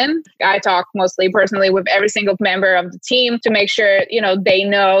all women. I talk mostly personally with every single member of the team to make sure, you know, they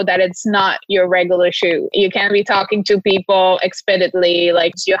know that it's not your regular shoot. You can't be talking to people expeditiously.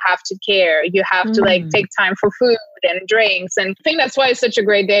 Like, you have to care. You have to like take time for food and drinks. And I think that's why it's such a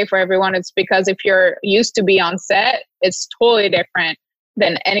great day for everyone. It's because if you're used to be on set, it's totally different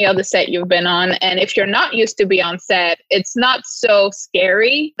than any other set you've been on. And if you're not used to be on set, it's not so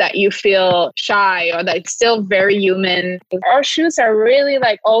scary that you feel shy or that it's still very human. Our shoots are really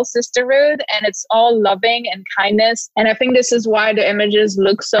like all sisterhood and it's all loving and kindness. And I think this is why the images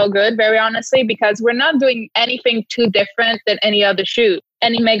look so good, very honestly, because we're not doing anything too different than any other shoot.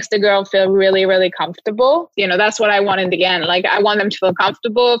 And it makes the girl feel really, really comfortable. You know, that's what I want in the end. Like, I want them to feel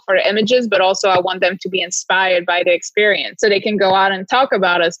comfortable for the images, but also I want them to be inspired by the experience so they can go out and talk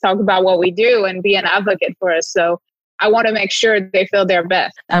about us, talk about what we do and be an advocate for us. So I want to make sure they feel their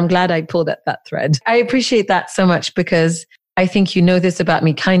best. I'm glad I pulled at that thread. I appreciate that so much because I think you know this about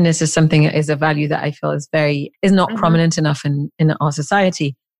me. Kindness is something that is a value that I feel is not prominent enough in our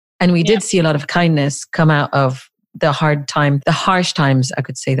society. And we did see a lot of kindness come out of the harsh times, I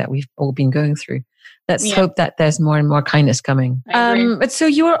could say, that we've all been going through. Let's hope that there's more and more kindness coming. But so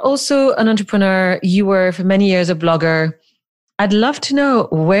you are also an entrepreneur. You were for many years a blogger. I'd love to know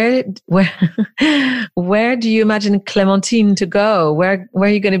where do you imagine Clémentine to go? Where are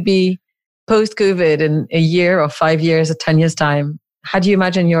you going to be post-COVID in a year or 5 years or 10 years time? How do you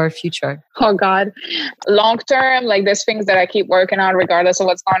imagine your future? Oh God, long term, like there's things that I keep working on regardless of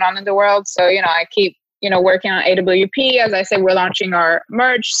what's going on in the world. So, you know, I keep working on AWP. As I said, we're launching our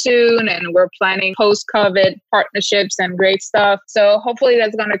merch soon and we're planning post-COVID partnerships and great stuff. So hopefully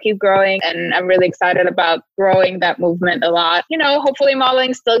that's going to keep growing. And I'm really excited about growing that movement a lot. You know, hopefully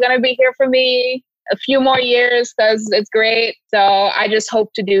modeling's still going to be here for me a few more years because it's great. So I just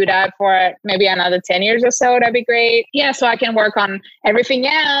hope to do that for maybe another 10 years or so. That'd be great. Yeah, so I can work on everything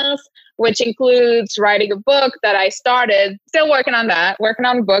else, which includes writing a book that I started. Still working on that, working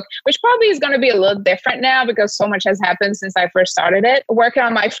on a book, which probably is going to be a little different now because so much has happened since I first started it. Working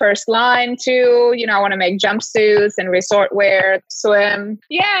on my first line too. You know, I want to make jumpsuits and resort wear, swim.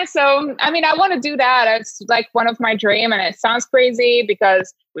 Yeah, so I mean, I want to do that. It's like one of my dreams, and it sounds crazy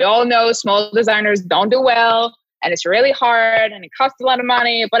because we all know small designers don't do well and it's really hard and it costs a lot of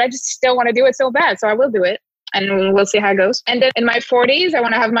money, but I just still want to do it so bad. So I will do it. And we'll see how it goes. And then in my 40s, I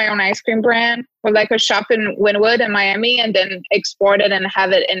want to have my own ice cream brand or like a shop in Wynwood in Miami and then export it and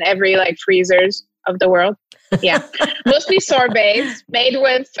have it in every like freezers of the world. Yeah. Mostly sorbets made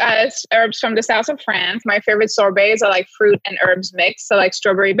with herbs from the south of France. My favorite sorbets are like fruit and herbs mixed. So like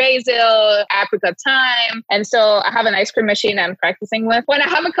strawberry basil, apricot thyme. And so I have an ice cream machine I'm practicing with. When I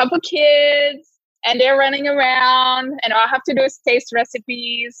have a couple kids and they're running around and all I have to do is taste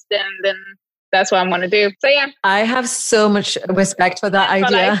recipes, then that's what I'm going to do. So yeah. I have so much respect for that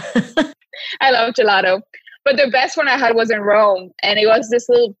idea. I love gelato. But the best one I had was in Rome. And it was this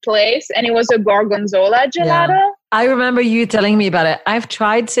little place and it was a gorgonzola gelato. Yeah. I remember you telling me about it. I've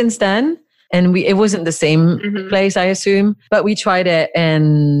tried since then. And it wasn't the same place, I assume. But we tried it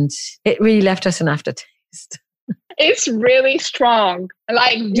and it really left us an aftertaste. It's really strong.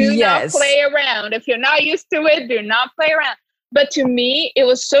 Like, do not play around. If you're not used to it, do not play around. But to me, it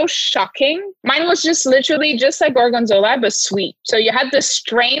was so shocking. Mine was just literally just like gorgonzola, but sweet. So you had the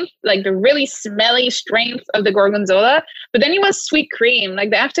strength, like the really smelly strength of the gorgonzola, but then it was sweet cream.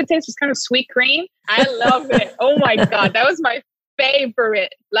 Like the aftertaste was kind of sweet cream. I love it. Oh my God. That was my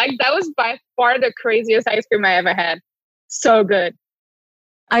favorite. Like that was by far the craziest ice cream I ever had. So good.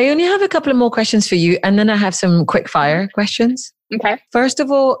 I only have a couple of more questions for you, and then I have some quick fire questions. Okay. First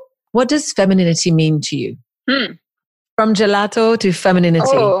of all, what does femininity mean to you? From gelato to femininity.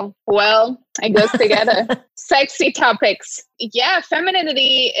 Oh, well, it goes together. Sexy topics. Yeah,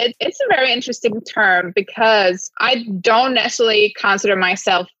 femininity, it's a very interesting term because I don't necessarily consider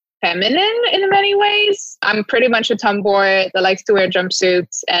myself feminine in many ways. I'm pretty much a tomboy that likes to wear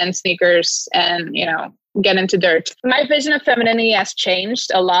jumpsuits and sneakers and, get into dirt. My vision of femininity has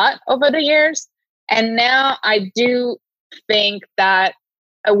changed a lot over the years. And now I do think that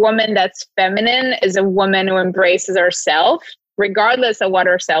a woman that's feminine is a woman who embraces herself, regardless of what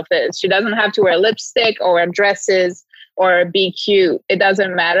her self is. She doesn't have to wear lipstick or wear dresses or be cute. It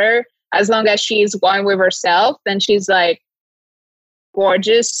doesn't matter. As long as she's one with herself, then she's like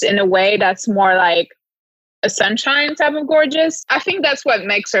gorgeous in a way that's more like a sunshine type of gorgeous. I think that's what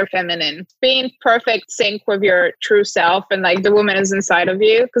makes her feminine. Being perfect sync with your true self and like the woman is inside of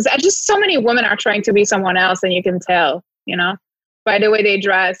you. Because just so many women are trying to be someone else and you can tell, by the way they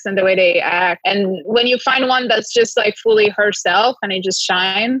dress and the way they act. And when you find one that's just like fully herself and it just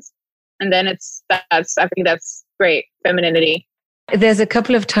shines, and then I think that's great femininity. There's a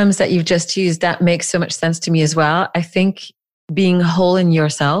couple of terms that you've just used that makes so much sense to me as well. I think being whole in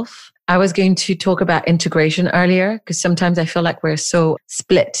yourself. I was going to talk about integration earlier because sometimes I feel like we're so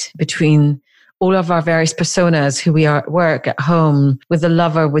split between all of our various personas, who we are at work, at home, with the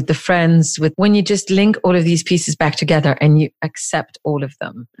lover, with the friends, when you just link all of these pieces back together and you accept all of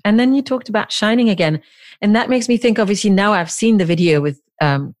them. And then you talked about shining again. And that makes me think, obviously, now I've seen the video with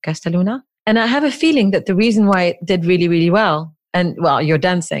Castelluna. And I have a feeling that the reason why it did really, really well, and you're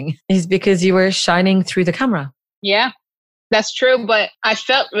dancing, is because you were shining through the camera. Yeah. That's true, but I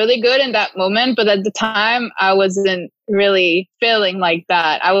felt really good in that moment. But at the time, I wasn't really feeling like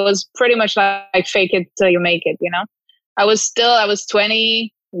that. I was pretty much like fake it till you make it, I was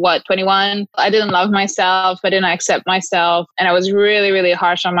 21. I didn't love myself. I didn't accept myself. And I was really, really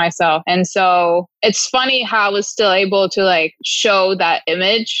harsh on myself. And so it's funny how I was still able to like show that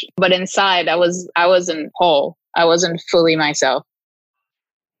image. But inside, I wasn't whole. I wasn't fully myself.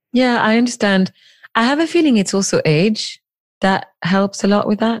 Yeah, I understand. I have a feeling it's also age that helps a lot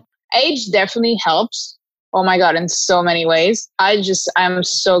with that. Age definitely helps. Oh my God, in so many ways. I'm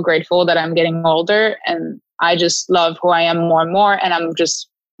so grateful that I'm getting older and I just love who I am more and more. And I'm just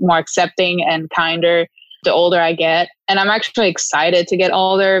more accepting and kinder the older I get. And I'm actually excited to get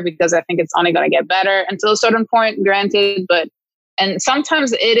older because I think it's only going to get better until a certain point, granted. And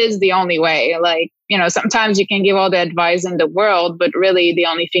sometimes it is the only way. Like, sometimes you can give all the advice in the world, but really the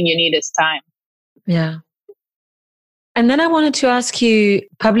only thing you need is time. Yeah. And then I wanted to ask you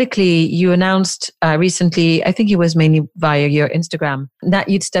publicly, you announced recently, I think it was mainly via your Instagram, that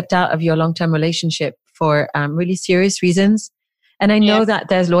you'd stepped out of your long-term relationship for really serious reasons. And I know that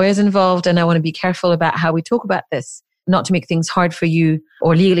there's lawyers involved and I want to be careful about how we talk about this, not to make things hard for you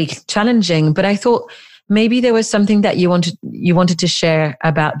or legally challenging. But I thought maybe there was something that you wanted to share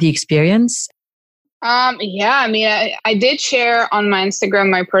about the experience. I did share on my Instagram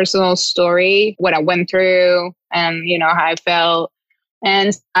my personal story, what I went through and, how I felt.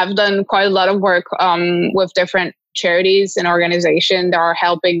 And I've done quite a lot of work with different charities and organizations that are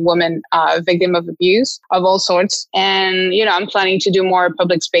helping women victims of abuse of all sorts. And, I'm planning to do more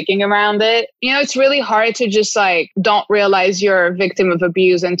public speaking around it. It's really hard to just don't realize you're a victim of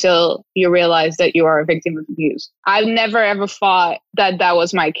abuse until you realize that you are a victim of abuse. I've never ever thought that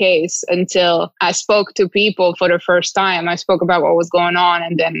was my case until I spoke to people for the first time. I spoke about what was going on.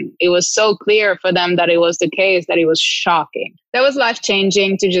 And then it was so clear for them that it was the case that it was shocking. That was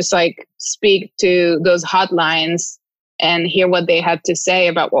life-changing to just speak to those hotlines and hear what they had to say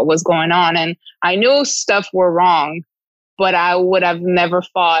about what was going on. And I knew stuff were wrong, but I would have never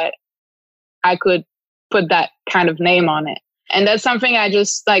thought I could put that kind of name on it. And that's something I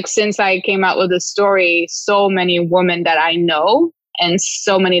just since I came out with the story, so many women that I know and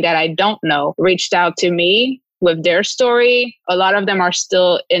so many that I don't know reached out to me with their story. A lot of them are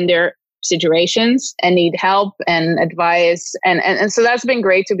still in their situations and need help and advice. And so that's been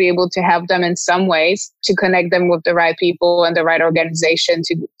great to be able to help them in some ways, to connect them with the right people and the right organization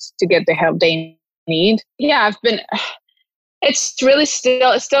to get the help they need. Yeah, it's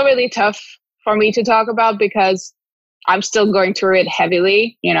still really tough for me to talk about because I'm still going through it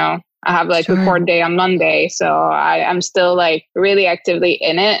heavily. I have like report day on Monday. So I'm still like really actively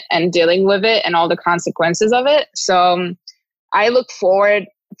in it and dealing with it and all the consequences of it. So I look forward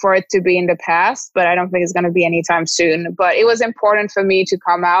for it to be in the past, but I don't think it's going to be anytime soon. But it was important for me to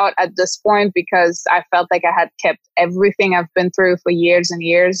come out at this point because I felt like I had kept everything I've been through for years and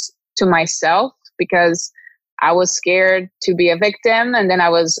years to myself because I was scared to be a victim. And then I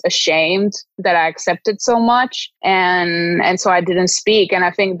was ashamed that I accepted so much. And so I didn't speak. And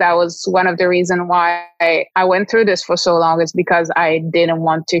I think that was one of the reasons why I went through this for so long is because I didn't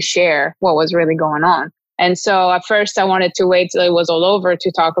want to share what was really going on. And so at first I wanted to wait till it was all over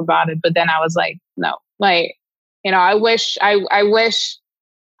to talk about it. But then I was like, no, like, you know, I wish I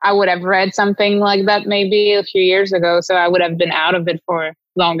would have read something like that maybe a few years ago. So I would have been out of it for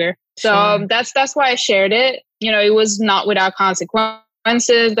longer. So that's why I shared it. You know, it was not without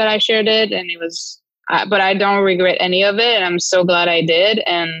consequences that I shared it. And it was, but I don't regret any of it. And I'm so glad I did.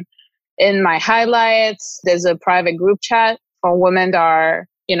 And in my highlights, there's a private group chat for women that are,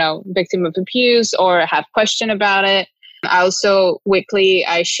 you know, victim of abuse or have question about it. I also weekly,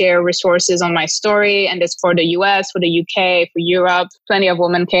 I share resources on my story, and it's for the US, for the UK, for Europe. Plenty of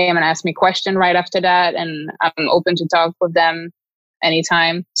women came and asked me questions right after that. And I'm open to talk with them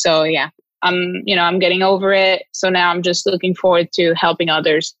anytime. So yeah, I'm getting over it. So now I'm just looking forward to helping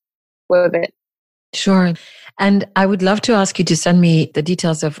others with it. Sure. And I would love to ask you to send me the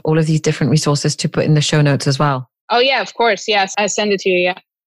details of all of these different resources to put in the show notes as well. Oh yeah, of course. Yes. I send it to you. Yeah.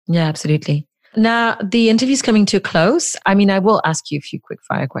 Yeah, absolutely. Now, the interview's coming to a close. I mean, I will ask you a few quick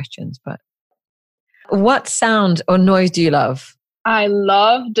fire questions, but what sound or noise do you love? I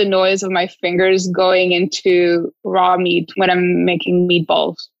love the noise of my fingers going into raw meat when I'm making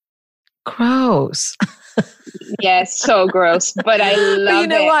meatballs. Gross. Yes, so gross, but I love it. You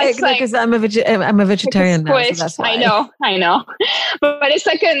know why? Because I'm a vegetarian now, so that's why. I know. But it's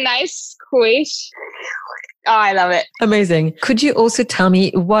like a nice squish. Oh, I love it. Amazing. Could you also tell me,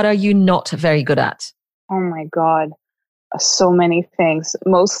 what are you not very good at? Oh my God. So many things.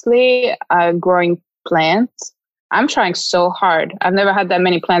 Mostly growing plants. I'm trying so hard. I've never had that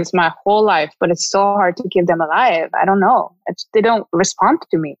many plants my whole life, but it's so hard to keep them alive. I don't know. They don't respond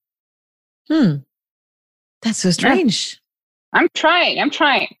to me. That's so strange. Yeah. I'm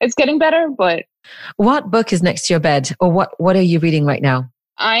trying. It's getting better, but... What book is next to your bed? Or what are you reading right now?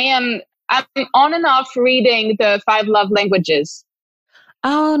 I'm on and off reading the 5 Love Languages.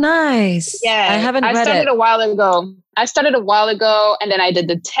 Oh, nice. Yeah. I haven't read it. I started a while ago and then I did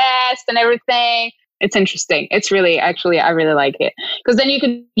the test and everything. It's interesting. It's really, actually, I really like it. Because then you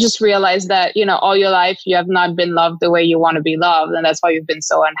can just realize that, you know, all your life you have not been loved the way you want to be loved. And that's why you've been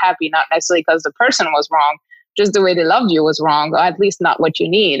so unhappy, not necessarily because the person was wrong, just the way they loved you was wrong, or at least not what you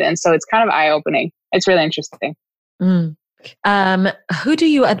need. And so it's kind of eye-opening. It's really interesting. Who do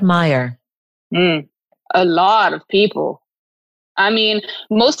you admire? A lot of people. I mean,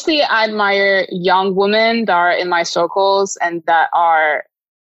 mostly I admire young women that are in my circles and that are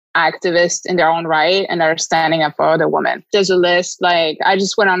activists in their own right and are standing up for other women. There's a list, like I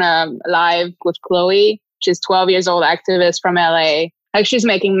just went on a live with Chloe. She's 12 years old, activist from LA. Like she's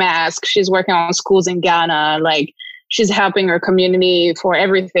making masks. She's working on schools in Ghana. Like she's helping her community for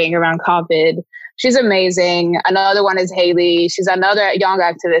everything around COVID. She's amazing. Another one is Haley. She's another young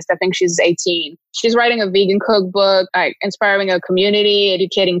activist. I think she's 18. She's writing a vegan cookbook, like inspiring a community,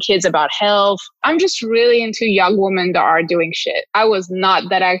 educating kids about health. I'm just really into young women that are doing shit. I was not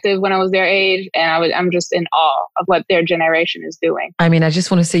that active when I was their age, and I'm just in awe of what their generation is doing. I mean, I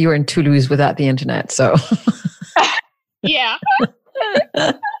just want to say you were in Toulouse without the internet, so... Yeah.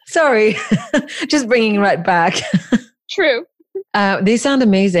 Sorry, just bringing it right back. True. They sound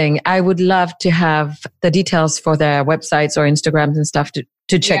amazing. I would love to have the details for their websites or Instagrams and stuff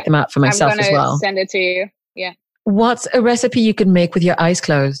to check them out for myself as well. Send it to you. Yeah. What's a recipe you can make with your eyes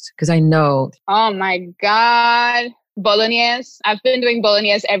closed? Because I know. Oh my God. Bolognese. I've been doing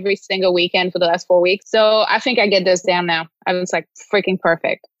bolognese every single weekend for the last 4 weeks. So I think I get this down now. I was like freaking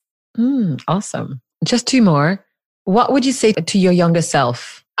perfect. Awesome. Just 2 more. What would you say to your younger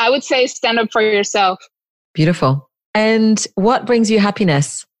self? I would say stand up for yourself. Beautiful. And what brings you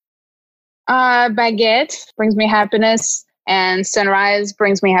happiness? Baguette brings me happiness, and sunrise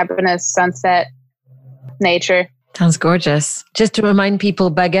brings me happiness. Sunset, nature. Sounds gorgeous. Just to remind people,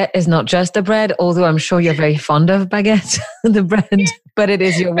 baguette is not just a bread, although I'm sure you're very fond of baguette, the bread, but it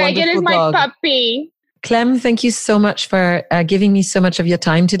is your wonderful baguette is my dog. Puppy. Clem, thank you so much for giving me so much of your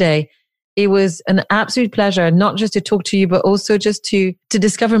time today. It was an absolute pleasure, not just to talk to you, but also just to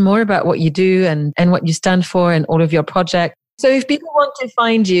discover more about what you do and what you stand for and all of your projects. So if people want to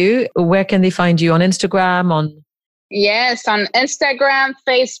find you, where can they find you? On Instagram, on Yes, on Instagram,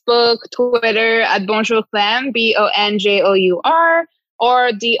 Facebook, Twitter at Bonjour Clem, BONJOUR,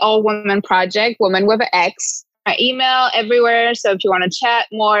 or the All Women Project, Women with an X. I email everywhere. So if you want to chat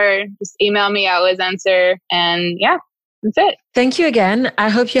more, just email me. I always answer. And yeah, that's it. Thank you again. I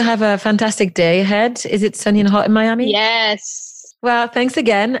hope you have a fantastic day ahead. Is it sunny and hot in Miami? Yes. Well, thanks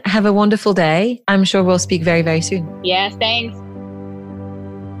again. Have a wonderful day. I'm sure we'll speak very, very soon. Yes, thanks.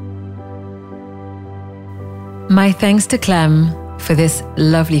 My thanks to Clem for this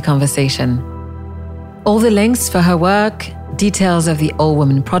lovely conversation. All the links for her work, details of the All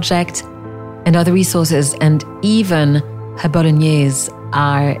Women Project, and other resources, and even her bolognese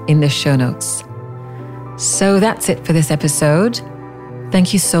are in the show notes. So that's it for this episode.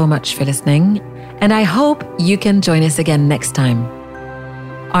 Thank you so much for listening, and I hope you can join us again next time.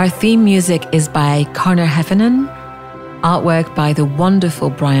 Our theme music is by Connor Heffernan, artwork by the wonderful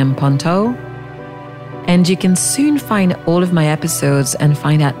Brian Ponto, and you can soon find all of my episodes and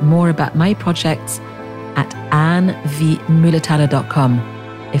find out more about my projects at annvmulatalo.com.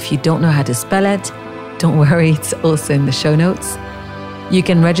 If you don't know how to spell it, don't worry, it's also in the show notes. You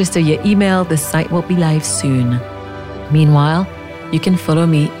can register your email, the site will be live soon. Meanwhile, you can follow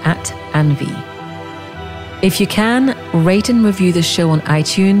me at Anvi. If you can, rate and review the show on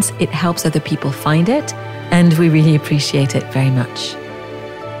iTunes. It helps other people find it, and we really appreciate it very much.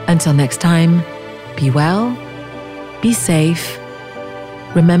 Until next time, be well, be safe,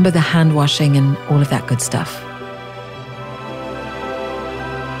 remember the hand washing and all of that good stuff.